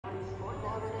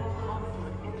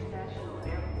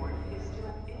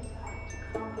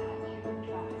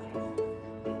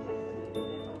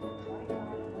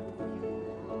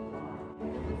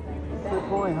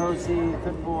boy, Josee.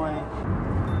 Good boy.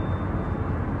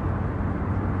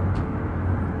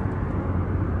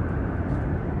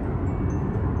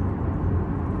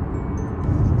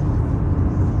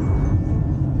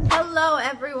 Hello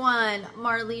everyone,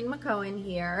 Marlene McCohen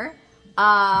here.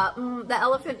 The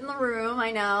elephant in the room,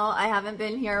 I know I haven't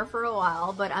been here for a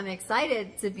while, but I'm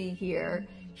excited to be here.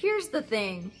 Here's the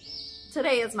thing,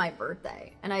 today is my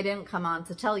birthday, and I didn't come on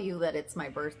to tell you that it's my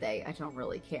birthday. I don't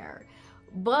really care.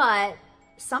 But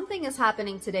something is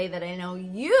happening today that I know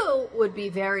you would be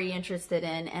very interested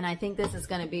in, and I think this is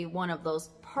going to be one of those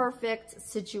perfect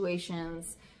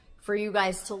situations for you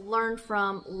guys to learn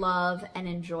from, love, and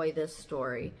enjoy this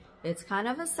story. It's kind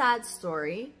of a sad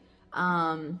story,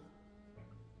 but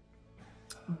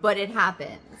it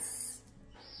happens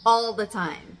all the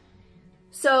time.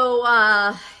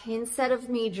 So instead of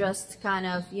me just kind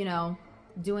of, you know,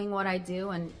 doing what I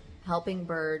do and helping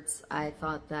birds, I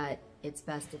thought that it's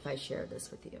best if I share this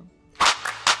with you.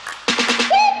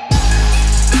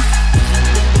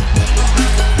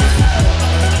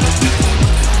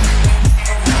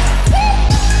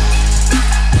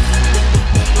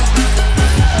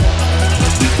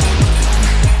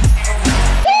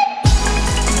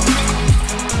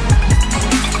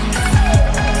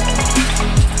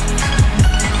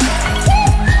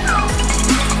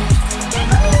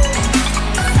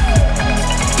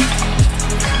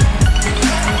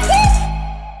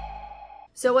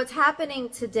 So what's happening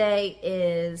today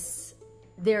is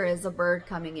there is a bird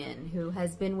coming in who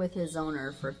has been with his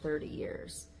owner for 30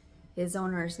 years. His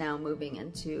owner is now moving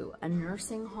into a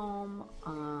nursing home. I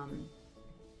don't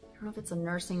know if it's a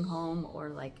nursing home or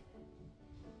like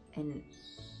an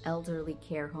elderly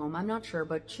care home. I'm not sure,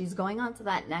 but she's going on to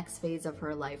that next phase of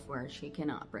her life where she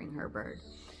cannot bring her bird.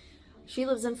 She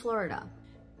lives in Florida.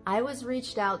 I was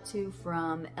reached out to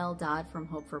from Eldad from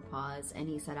Hope for Paws, and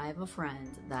he said, I have a friend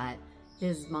that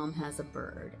his mom has a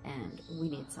bird and we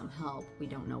need some help. We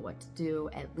don't know what to do.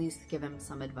 At least give him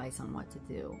some advice on what to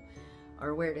do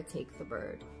or where to take the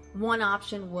bird. One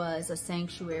option was a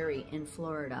sanctuary in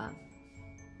Florida.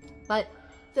 But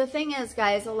the thing is,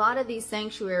 guys, a lot of these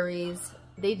sanctuaries,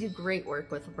 they do great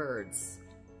work with birds.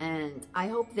 And I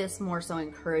hope this more so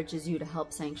encourages you to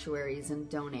help sanctuaries and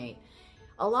donate.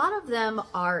 A lot of them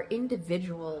are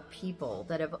individual people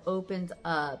that have opened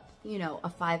up, you know, a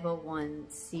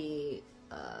 501c,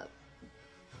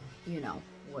 you know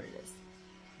what it is.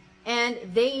 And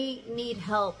they need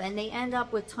help, and they end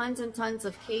up with tons and tons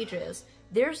of cages.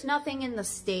 There's nothing in the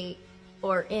state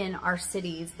or in our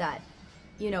cities that,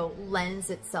 you know,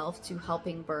 lends itself to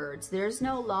helping birds. There's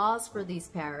no laws for these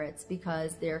parrots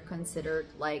because they're considered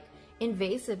like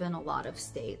invasive in a lot of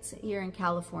states. Here in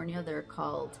California, they're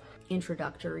called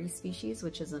introductory species,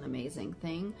 which is an amazing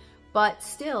thing. But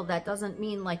still, that doesn't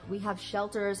mean, like, we have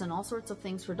shelters and all sorts of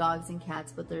things for dogs and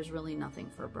cats, but there's really nothing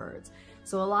for birds.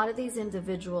 So a lot of these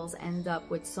individuals end up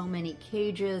with so many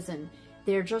cages, and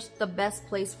they're just the best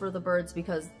place for the birds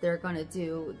because they're going to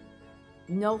do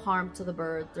no harm to the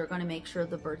bird. They're going to make sure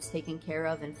the bird's taken care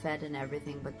of and fed and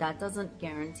everything, but that doesn't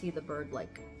guarantee the bird,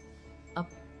 like, a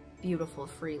beautiful,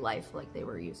 free life like they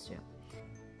were used to.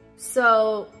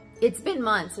 So it's been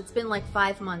months. It's been like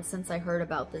 5 months since I heard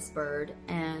about this bird,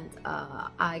 and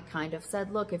I kind of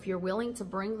said, look, if you're willing to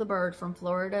bring the bird from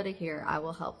Florida to here, I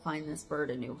will help find this bird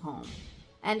a new home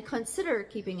and consider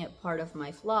keeping it part of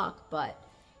my flock, but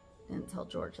I didn't tell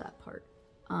George that part.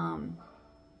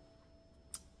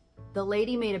 The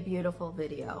lady made a beautiful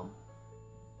video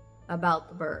about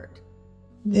the bird.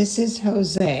 This is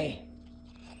Josee.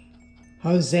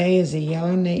 Josee is a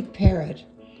yellow-naped parrot,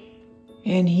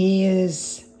 and he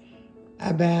is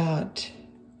about,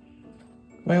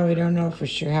 well, we don't know for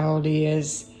sure how old he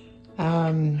is.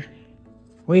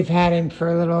 We've had him for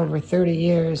a little over 30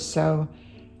 years, so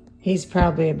he's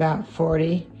probably about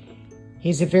 40.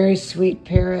 He's a very sweet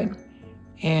parrot,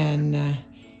 and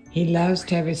he loves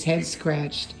to have his head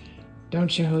scratched.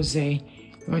 Don't you, Josee?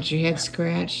 You want your head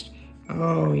scratched?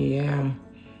 Oh, yeah.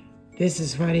 This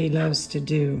is what he loves to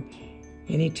do.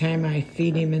 Anytime I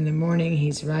feed him in the morning,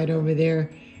 he's right over there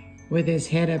with his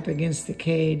head up against the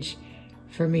cage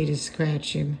for me to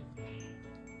scratch him.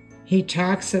 He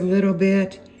talks a little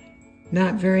bit,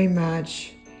 not very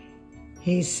much.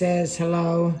 He says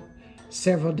hello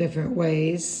several different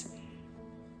ways.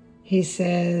 He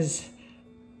says,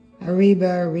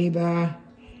 Arriba, Arriba.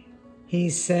 He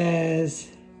says,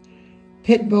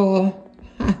 Pitbull.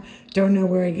 Don't know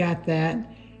where he got that.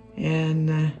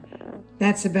 And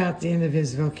that's about the end of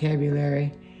his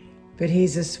vocabulary. But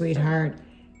he's a sweetheart,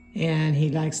 and he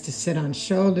likes to sit on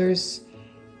shoulders,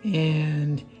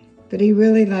 but he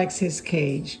really likes his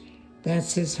cage.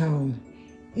 That's his home,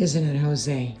 isn't it,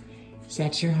 Josee? Is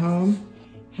that your home?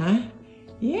 Huh?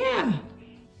 Yeah.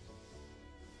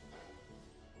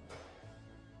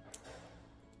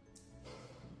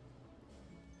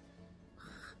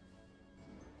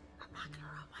 I'm not gonna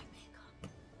rub my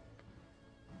makeup.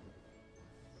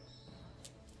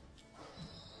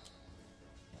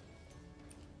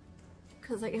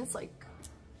 Because I guess, like,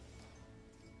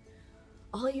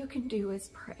 all you can do is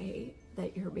pray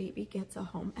that your baby gets a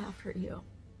home after you.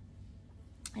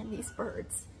 And these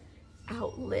birds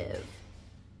outlive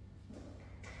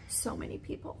so many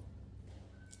people.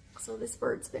 So this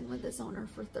bird's been with his owner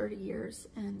for 30 years,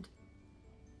 and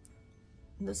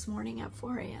this morning at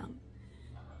 4 a.m.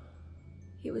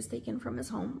 he was taken from his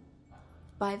home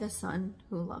by the son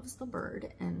who loves the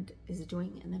bird and is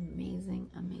doing an amazing,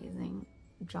 amazing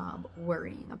job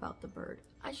worrying about the bird.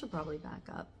 I should probably back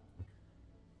up.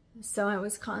 So I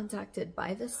was contacted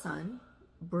by the son,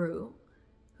 Brew,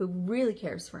 who really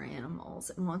cares for animals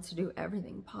and wants to do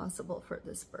everything possible for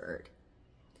this bird.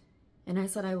 And I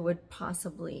said I would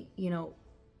possibly, you know,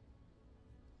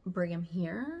 bring him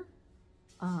here.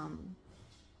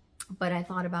 But I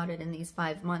thought about it in these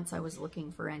 5 months. I was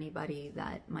looking for anybody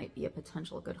that might be a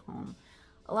potential good home.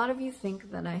 A lot of you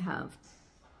think that I have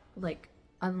like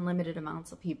unlimited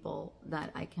amounts of people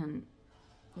that I can,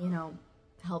 you know,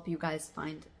 help you guys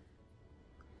find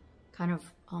kind of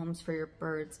homes for your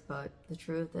birds, but the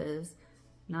truth is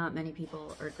not many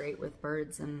people are great with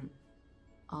birds, and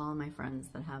all my friends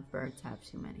that have birds have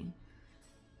too many.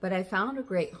 But I found a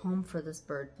great home for this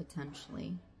bird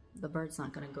potentially. The bird's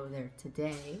not going to go there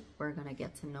today. We're going to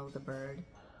get to know the bird.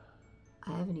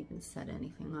 I haven't even set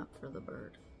anything up for the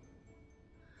bird.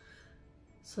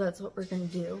 So that's what we're going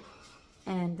to do.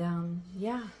 And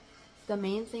yeah, the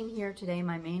main thing here today,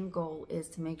 my main goal is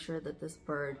to make sure that this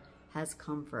bird has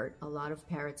comfort. A lot of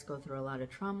parrots go through a lot of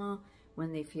trauma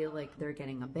when they feel like they're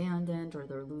getting abandoned or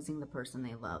they're losing the person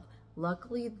they love.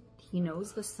 Luckily, he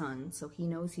knows the son, so he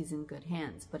knows he's in good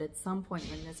hands. But at some point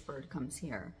when this bird comes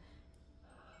here,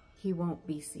 he won't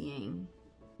be seeing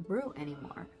Brew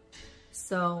anymore.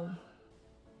 So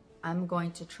I'm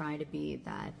going to try to be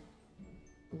that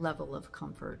level of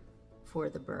comfort for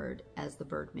the bird as the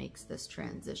bird makes this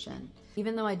transition.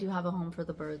 Even though I do have a home for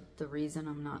the bird, the reason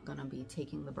I'm not gonna be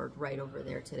taking the bird right over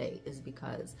there today is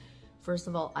because, first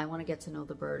of all, I wanna get to know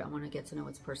the bird. I wanna get to know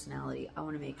its personality. I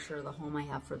wanna make sure the home I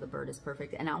have for the bird is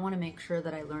perfect. And I wanna make sure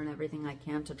that I learn everything I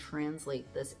can to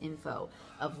translate this info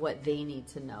of what they need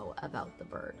to know about the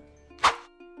bird.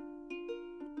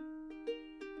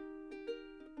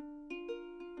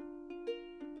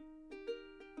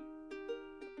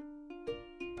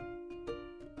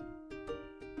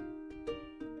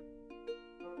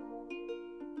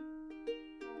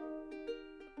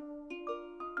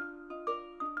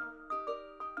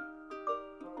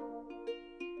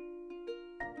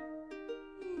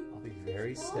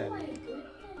 Very steady.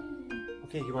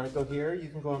 Okay, you want to go here? You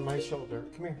can go on my shoulder.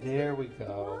 Come here. There we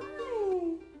go.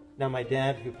 Now, my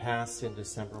dad, who passed in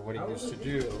December, what he used to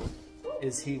do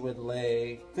is he would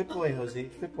lay, good boy, Josee,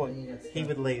 good boy. He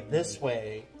would lay this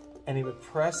way, and he would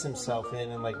press himself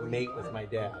in and like mate with my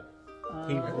dad.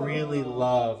 He really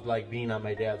loved like being on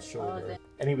my dad's shoulder.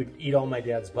 And he would eat all my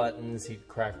dad's buttons. He'd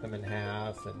crack them in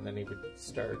half, and then he would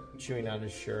start chewing on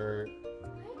his shirt.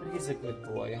 But he's a good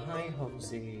boy. Hi,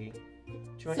 Josee.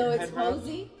 So it's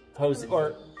Josee? Josee,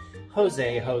 or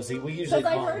Josee. We usually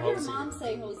call him Josee. Because I heard your mom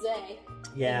say Jose.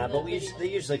 Yeah, but they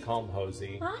usually call him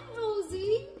Josee. Hi,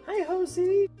 Josee. Hi,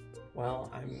 Josee.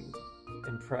 Well, I'm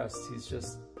impressed. He's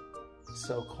just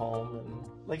so calm, and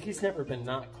like he's never been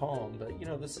not calm, but you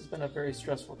know, this has been a very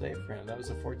stressful day for him. That was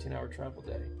a 14-hour travel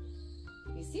day.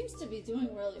 He seems to be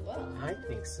doing really well. I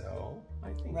think so.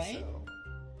 I think right? so.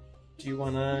 Do you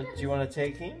wanna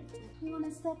take him? You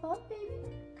wanna step up,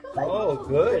 baby? Good. Oh,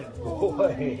 good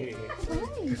boy.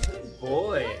 Hi. Good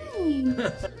boy.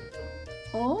 Hi.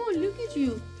 Oh, look at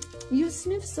you. You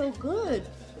sniff so good.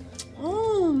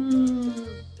 Oh,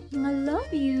 I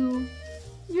love you.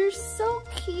 You're so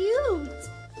cute.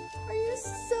 Are you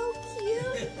so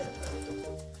cute?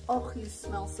 Oh, you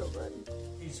smell so good.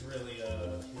 He's really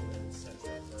a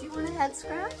human-centric. Do you want a head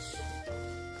scratch?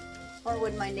 Or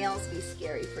would my nails be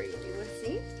scary for you? Do you want to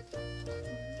see?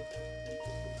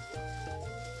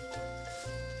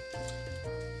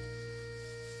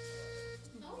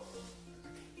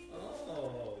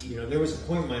 Oh. You know, there was a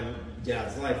point in my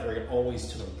dad's life where it always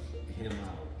took him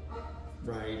out,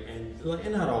 right? And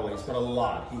not always, but a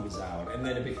lot he was out. And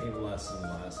then it became less and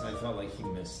less. And I felt like he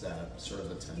missed that sort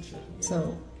of attention.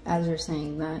 So, as you're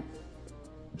saying that,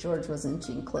 George was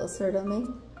inching closer to me?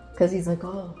 Because he's like,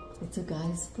 oh, it's a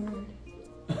guy's bird.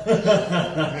 She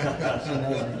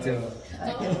knows me too.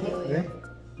 I can feel you.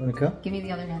 Wanna come? Give me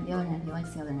the other hand. The other hand. He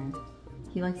likes the other hand.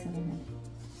 He likes the other hand.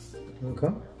 Wanna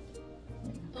come?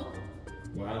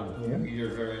 Wow, Yeah.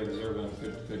 You're very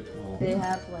observant. Good call. They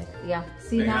have like, yeah.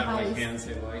 See They now have how like he's- hands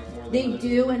they like more than They others?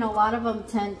 do, and a lot of them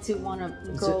tend to want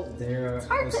to go. It's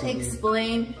hard to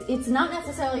explain. It's not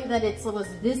necessarily that it was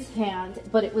this hand,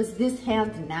 but it was this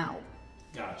hand now.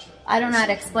 Gotcha. I don't know how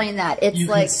to explain that. It's You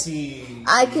like can see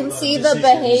I can see the decisions.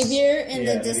 behavior and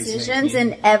Yeah, the that he's decisions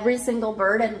making. in every single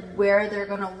bird and where they're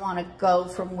gonna want to go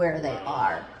from where they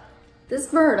are. This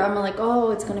bird, I'm like,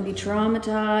 oh, it's gonna be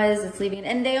traumatized. It's leaving,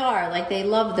 and they are. Like they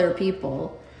love their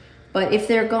people. But if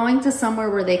they're going to somewhere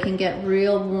where they can get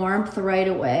real warmth right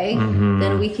away,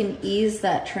 then we can ease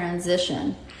that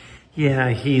transition. Yeah,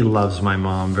 he loves my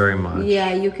mom very much.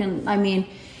 Yeah, you can, I mean,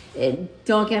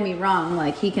 don't get me wrong,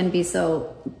 like he can be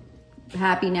so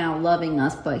happy now loving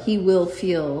us, but he will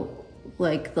feel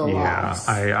like the loss.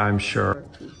 Yeah, I'm sure.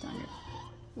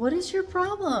 What is your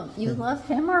problem? You love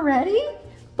him already?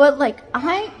 But like,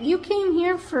 you came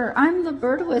here for, I'm the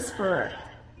bird whisperer.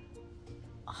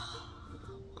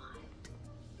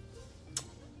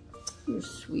 You're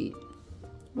sweet.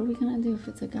 What are we gonna do if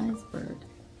it's a guy's bird?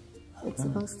 It's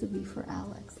supposed to be for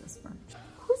Alex, this bird.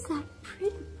 Who's that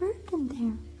pretty bird in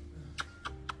there?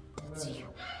 That's you.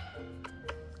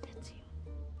 That's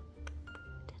you.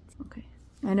 Okay.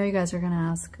 I know you guys are gonna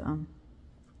ask, I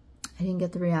didn't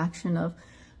get the reaction of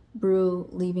Brew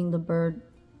leaving the bird,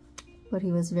 but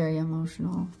he was very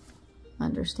emotional,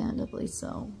 understandably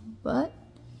so. But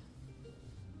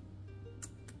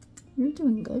you're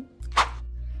doing good.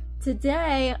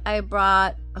 Today, I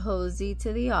brought Josee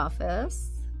to the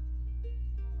office.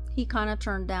 He kind of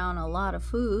turned down a lot of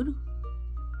food,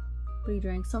 but he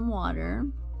drank some water.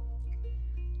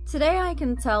 Today, I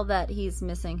can tell that he's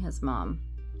missing his mom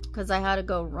because I had to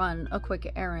go run a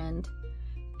quick errand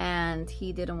and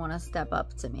he didn't want to step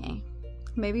up to me.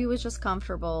 Maybe he was just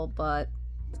comfortable, but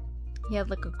he had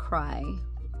like a cry.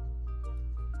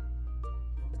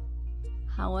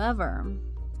 However,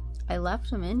 I left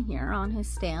him in here on his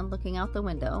stand looking out the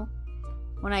window.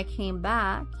 When I came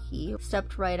back, he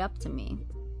stepped right up to me.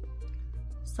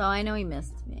 So I know he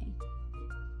missed me.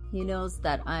 He knows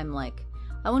that I'm like,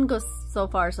 I wouldn't go so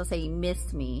far as to say he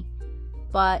missed me,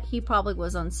 but he probably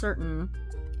was uncertain,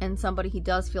 and somebody he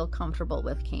does feel comfortable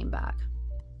with came back.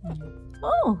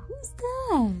 Oh, who's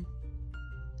that?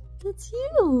 That's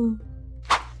you.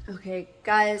 Okay,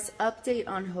 guys, update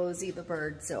on Josee the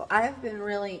bird. So I've been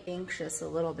really anxious a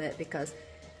little bit because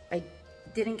I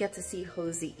didn't get to see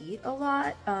Josee eat a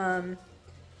lot.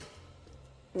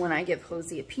 When I give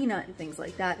Josee a peanut and things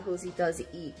like that, Josee does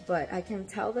eat, but I can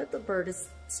tell that the bird is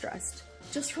stressed.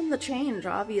 Just from the change,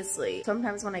 obviously.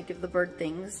 Sometimes when I give the bird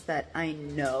things that I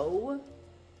know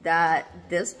that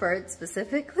this bird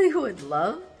specifically would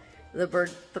love, the bird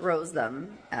throws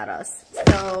them at us.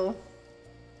 So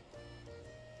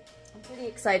I'm pretty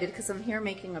excited because I'm here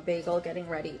making a bagel, getting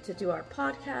ready to do our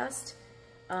podcast.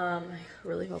 I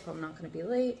really hope I'm not going to be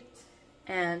late.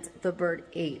 And the bird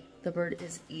ate. The bird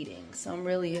is eating. So I'm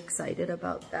really excited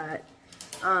about that.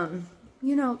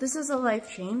 You know, this is a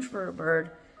life change for a bird.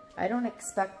 I don't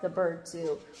expect the bird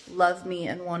to love me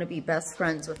and want to be best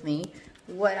friends with me.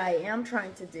 What I am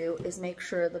trying to do is make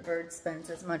sure the bird spends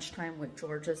as much time with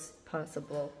George as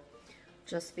possible,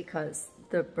 just because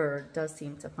the bird does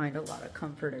seem to find a lot of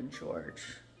comfort in George.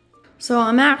 So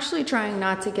I'm actually trying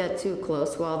not to get too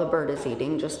close while the bird is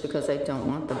eating, just because I don't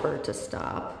want the bird to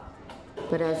stop.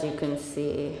 But as you can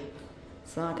see,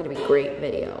 it's not going to be great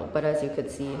video, but as you can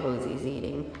see, Josee's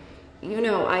eating. You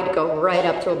know, I'd go right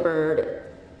up to a bird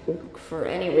for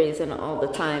any reason all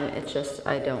the time. It's just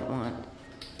I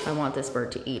want this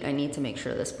bird to eat. I need to make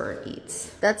sure this bird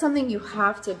eats. That's something you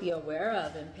have to be aware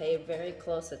of and pay very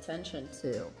close attention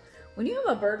to. When you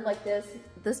have a bird like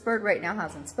this bird right now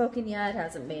hasn't spoken yet,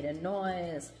 hasn't made a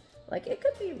noise. Like, it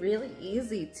could be really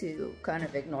easy to kind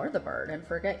of ignore the bird and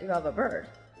forget you have a bird.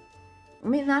 I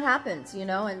mean, that happens, you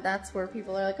know, and that's where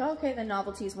people are like, oh, okay, the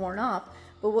novelty's worn off.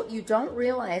 But what you don't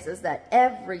realize is that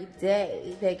every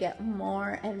day they get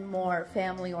more and more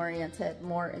family-oriented,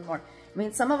 more and more. I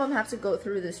mean, some of them have to go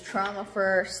through this trauma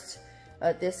first,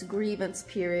 this grievance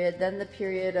period, then the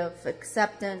period of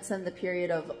acceptance and the period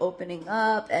of opening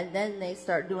up, and then they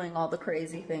start doing all the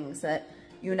crazy things that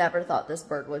you never thought this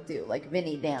bird would do, like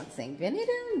Vinny dancing. Vinny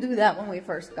didn't do that when we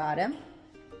first got him.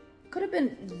 Could have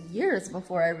been years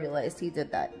before I realized he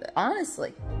did that,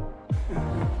 honestly.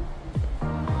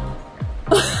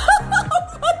 Oh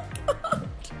my God.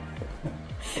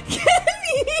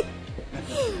 Kenny!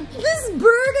 This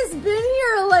bird has been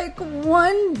here like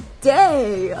one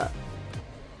day.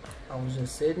 I was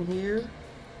just sitting here.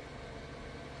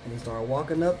 And he started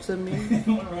walking up to me.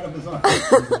 Went right up his arm.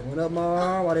 Went up my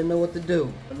arm. I didn't know what to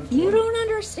do. You don't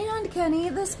understand, Kenny.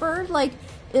 This bird, like,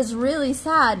 is really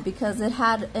sad because it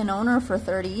had an owner for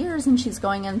 30 years and she's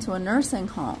going into a nursing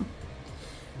home.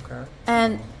 Okay.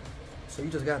 And so you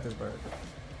just got this bird.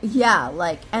 yeah,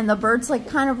 like, and the bird's like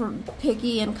kind of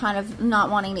picky and kind of not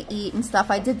wanting to eat and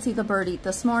stuff. I did see the bird eat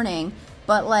this morning,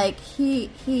 but like he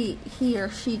or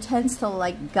she tends to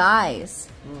like guys.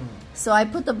 So I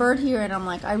put the bird here and I'm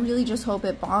like, I really just hope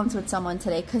it bonds with someone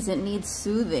today because it needs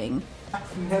soothing.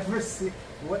 I've never seen.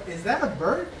 What is that? A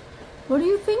bird? What do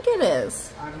you think it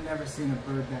is? I've never seen a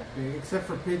bird that big, except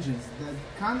for pigeons. That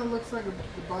kind of looks like the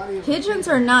body of Pigeons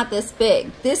are not this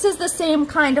big. This is the same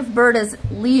kind of bird as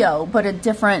Leo, but a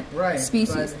different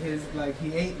species. But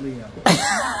he ate Leo.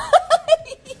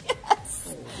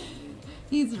 Yes.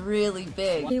 He's really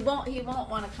big. He won't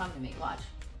want to come to me. Watch.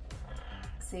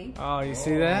 See? Oh, you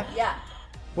see that? Yeah.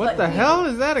 What the hell?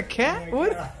 Is that a cat?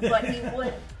 What? But he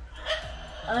would.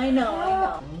 I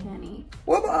know. Kenny.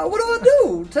 What do I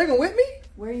do? Take him with me?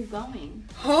 Where are you going?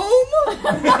 Home?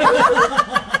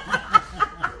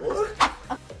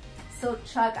 So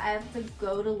Chuck, I have to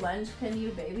go to lunch. Can you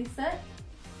babysit?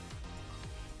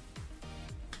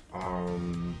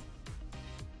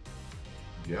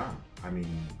 Yeah. I mean,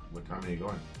 what time are you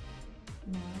going?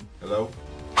 No. Hello?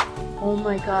 Oh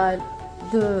my God.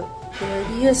 There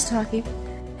he is talking.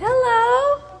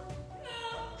 Hello?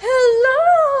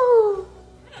 Hello?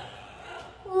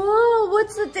 Oh,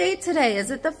 what's the date today? Is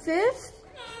it the 5th?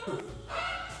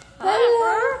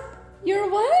 Hello? You're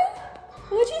what?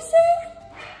 What'd you say?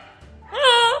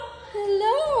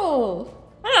 Hello?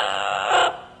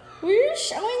 Were you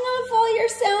showing off all your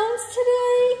sounds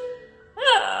today?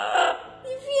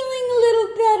 You feeling a little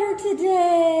better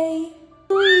today?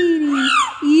 Sweetie.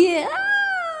 Yeah,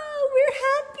 we're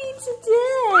happy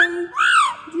today.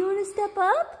 Do you want to step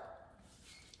up?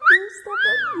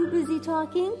 You busy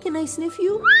talking? Can I sniff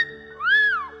you?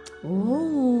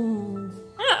 Oh.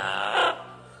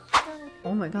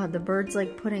 Oh my God, the bird's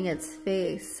like putting its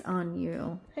face on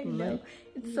you. I know.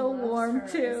 It's so warm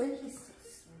too. He's so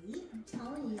sweet. I'm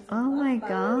telling you. Oh my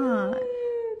God.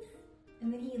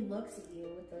 And then he looks at you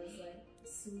with those like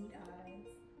sweet eyes.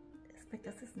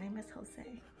 Because his name is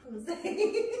Jose.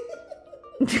 Jose.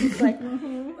 It's like,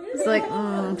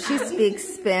 she speaks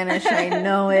Spanish, I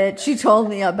know it. She told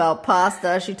me about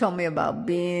pasta, she told me about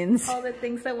beans. All the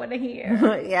things I want to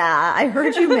hear. Yeah, I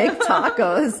heard you make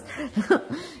tacos.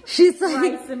 She's like,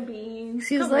 Rice and beans.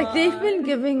 she's like, they've been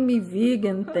giving me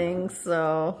vegan things,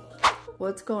 so.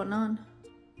 What's going on?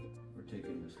 We're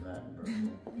taking this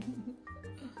Latin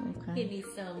bird. Give me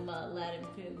some Latin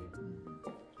food.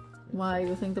 Why,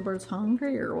 you think the bird's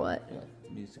hungry or what? Yeah,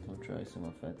 needs to come try some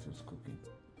of Fatso's cooking.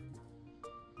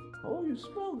 Oh, you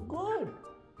smell good.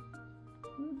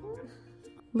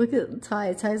 Look at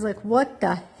Ty. Ty's like, what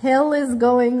the hell is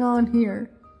going on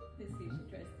here?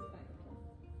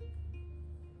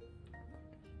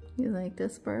 You like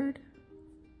this bird?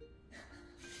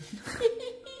 Look at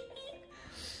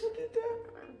that.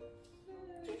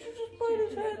 Did you just bite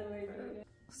his head?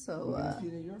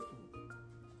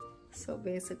 So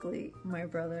basically, my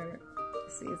brother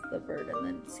sees the bird and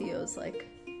then Sio's like,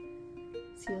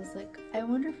 I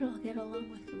wonder if it'll get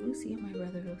along with Lucy. And my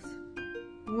brother goes,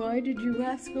 why did you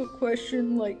ask a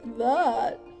question like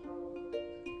that?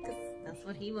 Because that's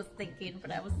what he was thinking,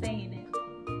 but I was saying it.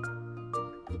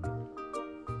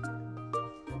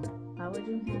 How would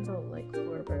you handle like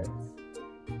 4 birds?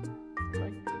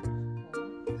 Like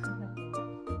this.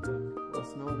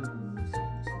 What's known as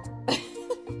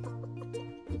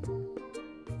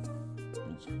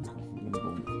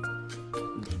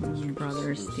My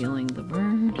brother's stealing the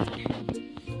bird. See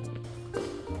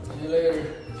you later.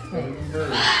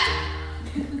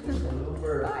 Little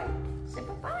bird.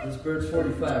 This bird's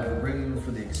 45. We're bringing him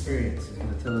for the experience. He's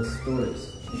going to tell us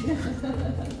stories.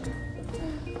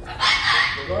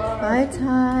 Bye,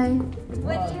 Ty.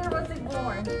 What year was it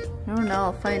born? I don't know.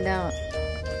 I'll find out.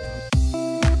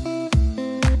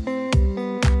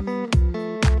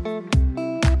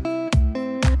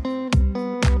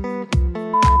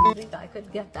 I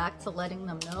could get back to letting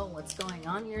them know what's going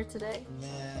on here today. Nah.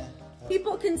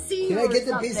 People can see you. Can I get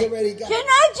the piece already? Can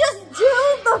I just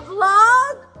do the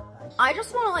vlog? I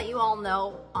just want to let you all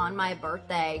know on my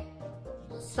birthday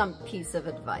some piece of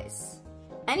advice.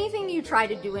 Anything you try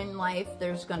to do in life,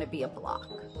 there's going to be a block.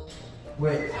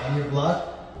 Wait, on your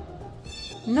block?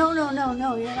 No, you're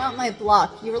not my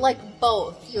block. You're like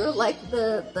both. You're like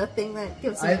the thing that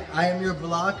gives I am your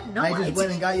block? No, I just went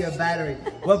and got you a battery.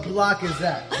 What block is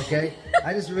that, okay?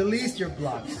 I just released your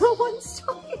block. No one's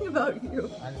talking about you.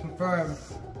 I confirm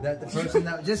that the person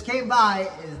that just came by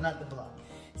is not the block.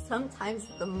 Sometimes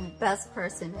the best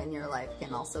person in your life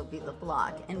can also be the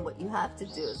block, and what you have to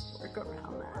do is work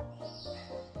around that.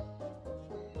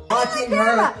 Watching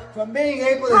her from being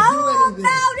able to do How anything.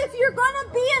 about if you're gonna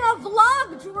be in a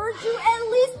vlog, George, you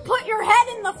at least put your head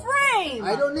in the frame?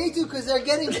 I don't need to because they're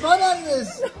getting fun on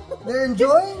this. They're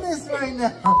enjoying this right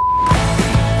now.